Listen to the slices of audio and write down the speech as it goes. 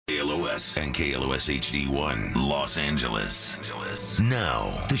KLOS and KLOS HD1, Los Angeles.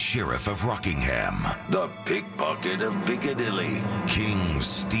 Now, the Sheriff of Rockingham, the Pickpocket of Piccadilly, King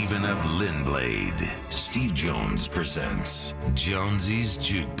Stephen of Lynblade. Steve Jones presents Jonesy's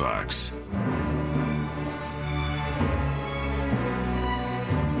Jukebox.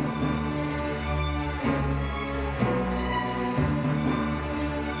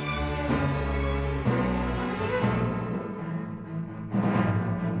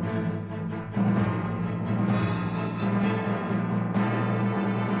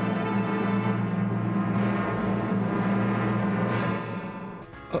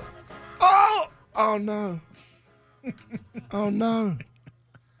 Oh no. Oh no.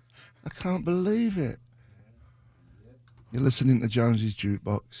 I can't believe it. You're listening to Jonesy's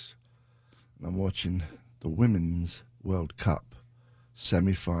Jukebox, and I'm watching the Women's World Cup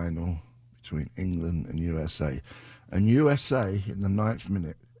semi-final between England and USA. And USA, in the 9th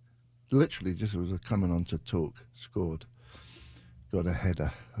minute, literally just as I was coming on to talk, scored. Got a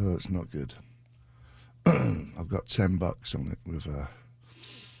header. Oh, it's not good. I've got $10 on it with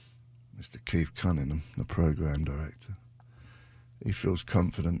Mr. Keith Cunningham, the programme director. He feels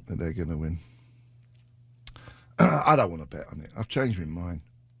confident that they're going to win. I don't want to bet on it. I've changed my mind.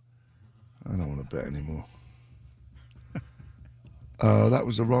 I don't want to bet anymore. That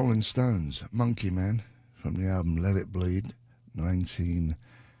was the Rolling Stones, Monkey Man, from the album Let It Bleed,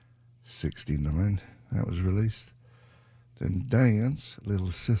 1969. That was released. Then Diane's Little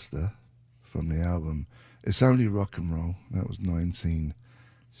Sister, from the album It's Only Rock and Roll. That was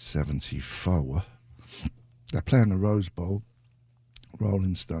 1974. They're playing the Rose Bowl,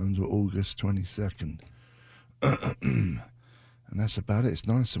 Rolling Stones, on August 22nd. And that's about it. It's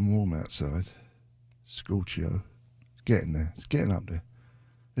nice and warm outside. Scorchio. It's getting there. It's getting up there.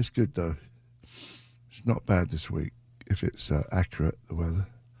 It's good, though. It's not bad this week, if it's accurate, the weather.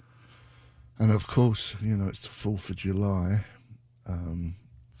 And, of course, you know, it's the 4th of July,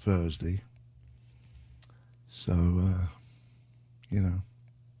 Thursday. So, you know.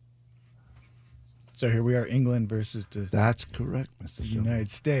 So here we are, England versus the That's correct, Mr. United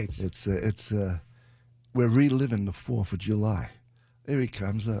States. It's we're reliving the 4th of July. Here he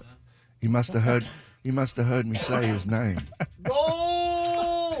comes up. He must have heard me say his name.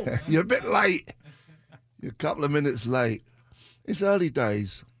 Goal! You're a bit late. You're a couple of minutes late. It's early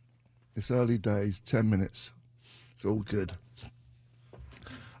days. 10 minutes. It's all good.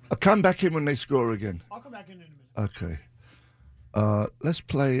 I'll come back in when they score again. I'll come back in a minute. Okay. Let's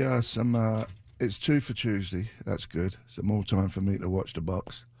play some... it's 2 for Tuesday. That's good. Some more time for me to watch the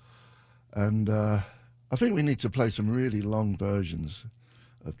box. And I think we need to play some really long versions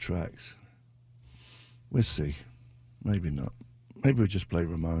of tracks. We'll see. Maybe not. Maybe we'll just play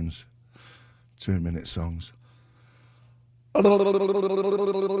Ramones. 2-minute songs. Do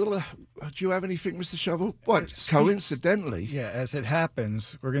you have anything, Mr. Shovel? What, coincidentally? Yeah, as it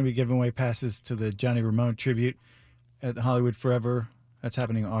happens, we're going to be giving away passes to the Johnny Ramone tribute at Hollywood Forever. That's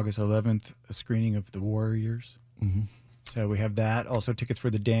happening August 11th, a screening of The Warriors. Mm-hmm. So we have that. Also tickets for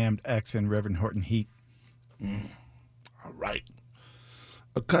The Damned, X, and Reverend Horton Heat. All right.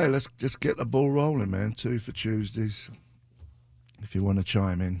 Okay, let's just get the ball rolling, man. 2 for Tuesdays. If you want to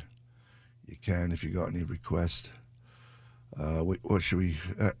chime in, you can. If you got any requests. What should we...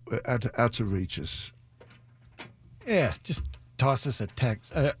 how to reach us? Yeah, just toss us a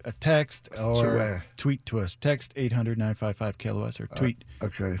text or tweet to us. Text 800-955-KLOS or tweet.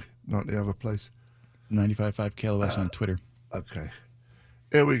 Okay, not the other place. 955-KLOS on Twitter. Okay.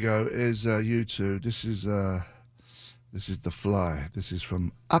 Here we go. Is U2. This is The Fly. This is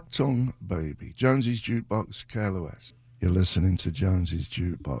from Uptown Baby. Jonesy's Jukebox, KLOS. You're listening to Jonesy's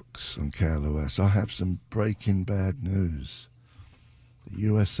Jukebox on KLOS. I have some breaking bad news. The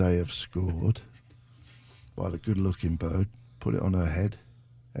USA have scored by the good-looking bird. Put it on her head.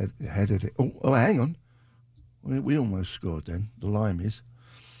 Headed it. Oh, hang on. We almost scored then. The Limeys.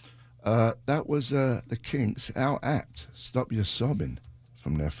 That was the Kinks, Our Apt, Stop Your Sobbing,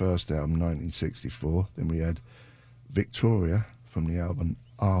 from their first album, 1964. Then we had Victoria from the album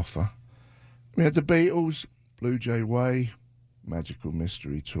Arthur. We had the Beatles, Blue Jay Way, Magical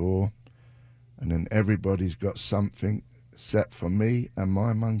Mystery Tour, and then Everybody's Got Something, Except for Me and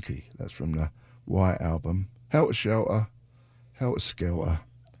My Monkey. That's from the White Album. Helter Skelter, Helter Skelter.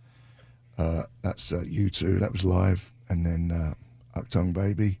 That's U2, that was live. And then Uptown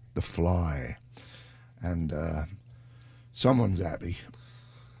Baby, The Fly. And someone's happy.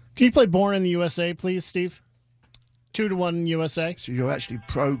 Can you play Born in the USA, please, Steve? 2-1 USA. So you're actually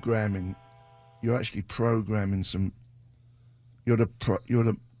programming some... You're the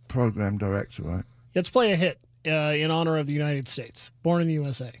program director, right? Let's play a hit. in honor of the United States. Born in the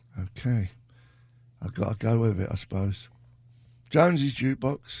USA. Okay. I've got to go with it, I suppose. Jonesy's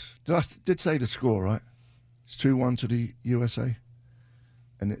Jukebox. Did say the score, right? It's 2-1 to the USA.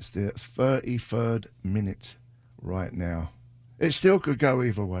 And it's the 33rd minute right now. It still could go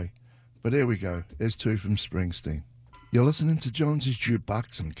either way. But here we go. Here's 2 from Springsteen. You're listening to Jonesy's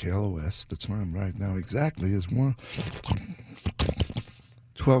Jukebox on KLOS. The time right now exactly is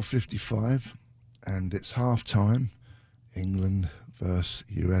 12:55. And it's half time. England versus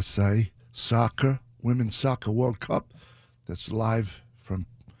USA. Soccer. Women's Soccer World Cup. That's live from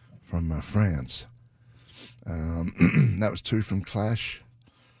France. That was 2 from Clash.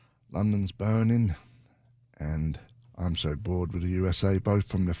 London's Burning. And I'm So Bored with the USA, both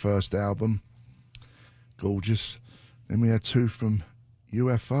from the first album. Gorgeous. Then we had 2 from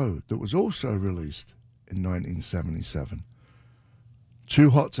UFO that was also released in 1977. Too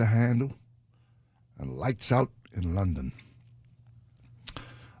Hot to Handle and Lights Out in London.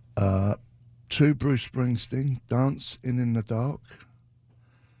 2 Bruce Springsteen, Dance in the Dark.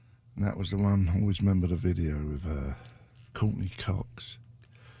 And that was the one, I always remember the video with Courtney Cox.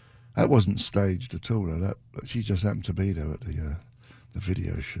 That wasn't staged at all, though. She just happened to be there at the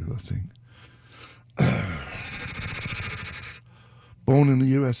video shoot, I think. Born in the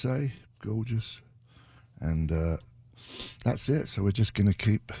USA, gorgeous. And that's it. So we're just going to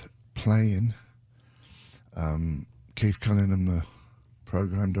keep playing. Keith Cunningham, the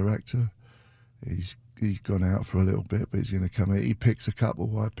program director, he's gone out for a little bit, but he's going to come in. He picks a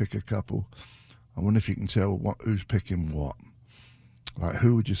couple, I pick a couple. I wonder if you can tell who's picking what. Like,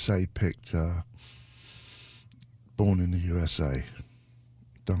 who would you say picked Born in the USA,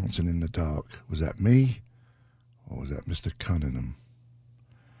 Dancing in the Dark? Was that me, or was that Mr. Cunningham?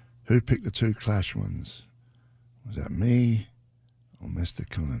 Who picked the 2 Clash ones? Was that me or Mr.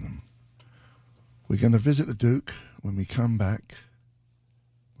 Cunningham? We're going to visit the Duke. When we come back,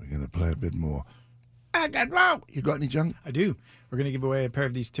 we're going to play a bit more. You got any junk? I do. We're going to give away a pair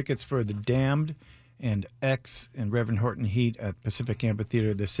of these tickets for The Damned and X and Reverend Horton Heat at Pacific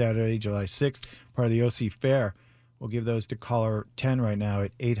Amphitheater this Saturday, July 6th, part of the OC Fair. We'll give those to caller 10 right now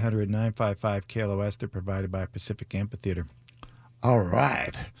at 800-955-KLOS. They're provided by Pacific Amphitheater. All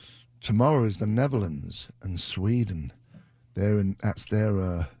right. Tomorrow is the Netherlands and Sweden. That's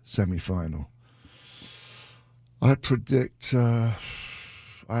their semi-final. I predict...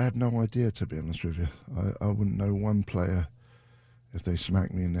 I have no idea, to be honest with you. I wouldn't know one player if they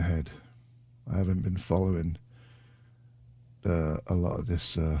smack me in the head. I haven't been following a lot of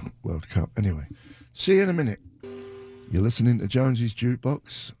this World Cup. Anyway, see you in a minute. You're listening to Jonesy's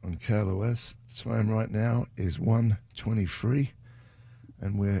Jukebox on KLOS. The time right now is 1:23,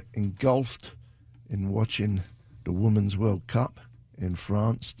 and we're engulfed in watching the Women's World Cup in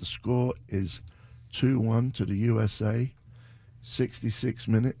France. The score is 2-1 to the USA. 66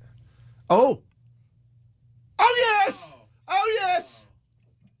 minute. Oh! Oh, yes! Oh, yes!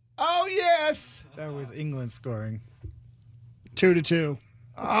 Oh, yes! That was England scoring. 2-2.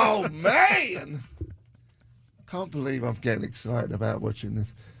 Oh, man! Can't believe I'm getting excited about watching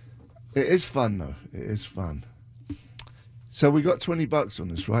this. It is fun, though. It is fun. So we got $20 on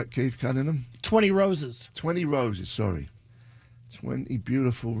this, right, Keith Cunningham? 20 roses. 20 roses, sorry. 20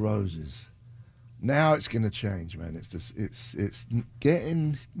 beautiful roses. Now it's going to change, man. It's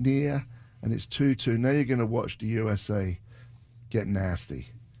getting near, and it's 2-2. Now you're going to watch the USA get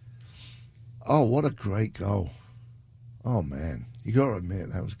nasty. Oh, what a great goal. Oh, man. You got to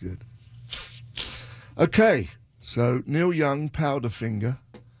admit, that was good. Okay, so Neil Young, Powderfinger.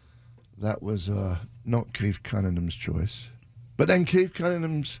 That was not Keith Cunningham's choice. But then Keith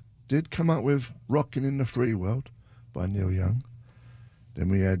Cunningham's did come up with Rockin' in the Free World by Neil Young. Then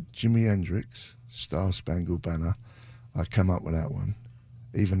we had Jimi Hendrix, Star Spangled Banner. I come up with that one,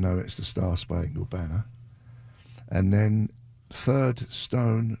 even though it's the Star Spangled Banner. And then Third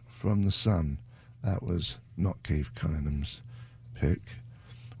Stone from the Sun. That was not Keith Cunningham's pick.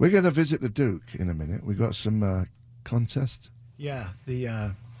 We're going to visit the Duke in a minute. We got some contest. Yeah,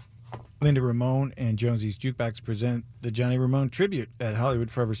 the Linda Ramone and Jonesy's Jukebox present the Johnny Ramone tribute at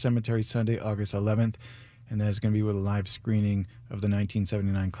Hollywood Forever Cemetery Sunday, August 11th. And that is going to be with a live screening of the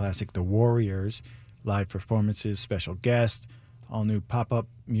 1979 classic The Warriors, live performances, special guest, all new pop-up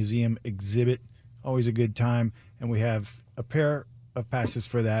museum exhibit. Always a good time. And we have a pair of passes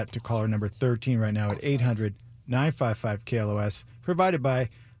for that to caller number 13 right now at 800-955-KLOS, provided by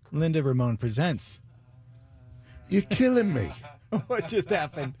Linda Ramone Presents. You're killing me. What just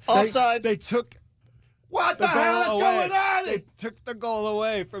happened? Offsides. They took What the the hell is goal away. going on? They took the goal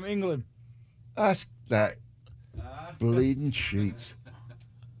away from England. That's that bleeding sheets.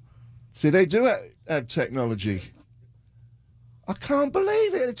 See, they do have technology. I can't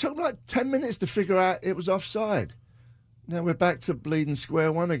believe it. It took like 10 minutes to figure out it was offside. Now we're back to bleeding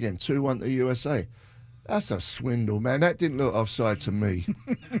square one again, 2-1 to USA. That's a swindle, man. That didn't look offside to me.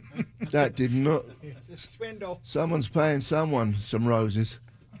 That did not. It's a swindle. Someone's paying someone some roses.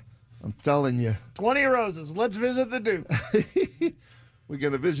 I'm telling you. 20 roses. Let's visit the Duke. We're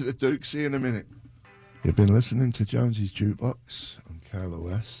going to visit the Duke. See you in a minute. You've been listening to Jonesy's Jukebox on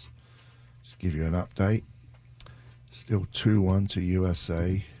KLOS. Just give you an update. Still 2-1 to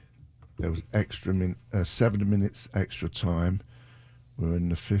USA. There was 7 minutes extra time. We're in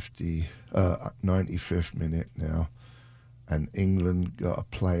the 95th minute now, and England got a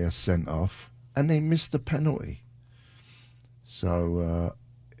player sent off, and they missed the penalty. So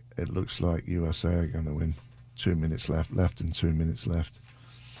it looks like USA are going to win. 2 minutes left and 2 minutes left.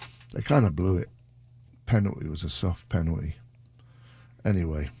 They kind of blew it. Penalty was a soft penalty.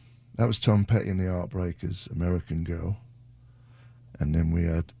 Anyway, that was Tom Petty and the Heartbreakers, American Girl. And then we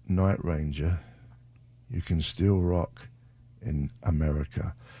had Night Ranger, You Can Still Rock in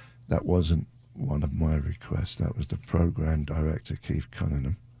America. That wasn't one of my requests. That was the program director, Keith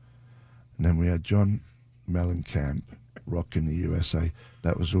Cunningham. And then we had John Mellencamp, Rockin' the USA.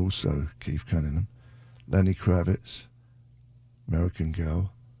 That was also Keith Cunningham. Lenny Kravitz, American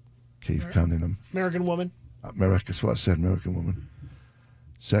Girl, Keith Cunningham. American Woman. America, that's what I said, American Woman.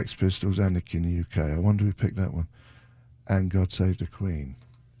 Sex Pistols, Anarchy in the UK. I wonder who picked that one. And God Save the Queen.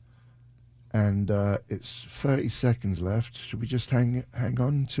 And it's 30 seconds left. Should we just hang on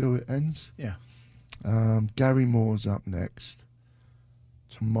until it ends? Yeah. Gary Moore's up next.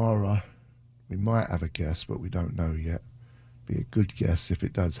 Tomorrow, we might have a guest, but we don't know yet. Be a good guess if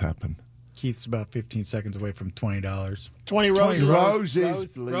it does happen. Keith's about 15 seconds away from $20. 20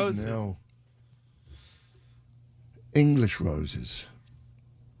 roses. Roses. No. English roses.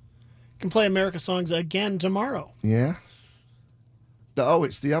 Can play America songs again tomorrow. Yeah.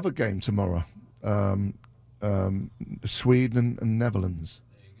 It's the other game tomorrow. Sweden and Netherlands.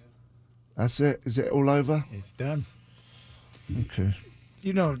 That's it. Is it all over? It's done. Okay.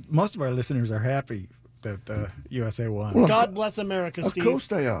 You know, most of our listeners are happy that USA won. Well, God bless America, Steve. Of course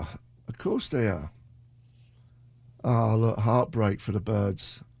they are. Of course they are. Oh, look, heartbreak for the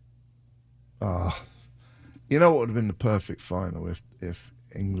birds. You know what would have been the perfect final if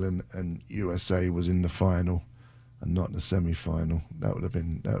England and USA was in the final and not the semi-final. That would have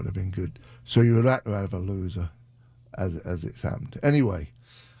been good. So you would have to have a loser, as it's happened. Anyway,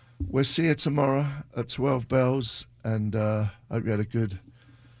 we'll see you tomorrow at 12 bells, and hope you had a good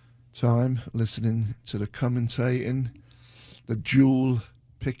time listening to the commentating, the dual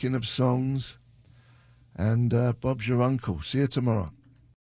picking of songs, and Bob's your uncle. See you tomorrow.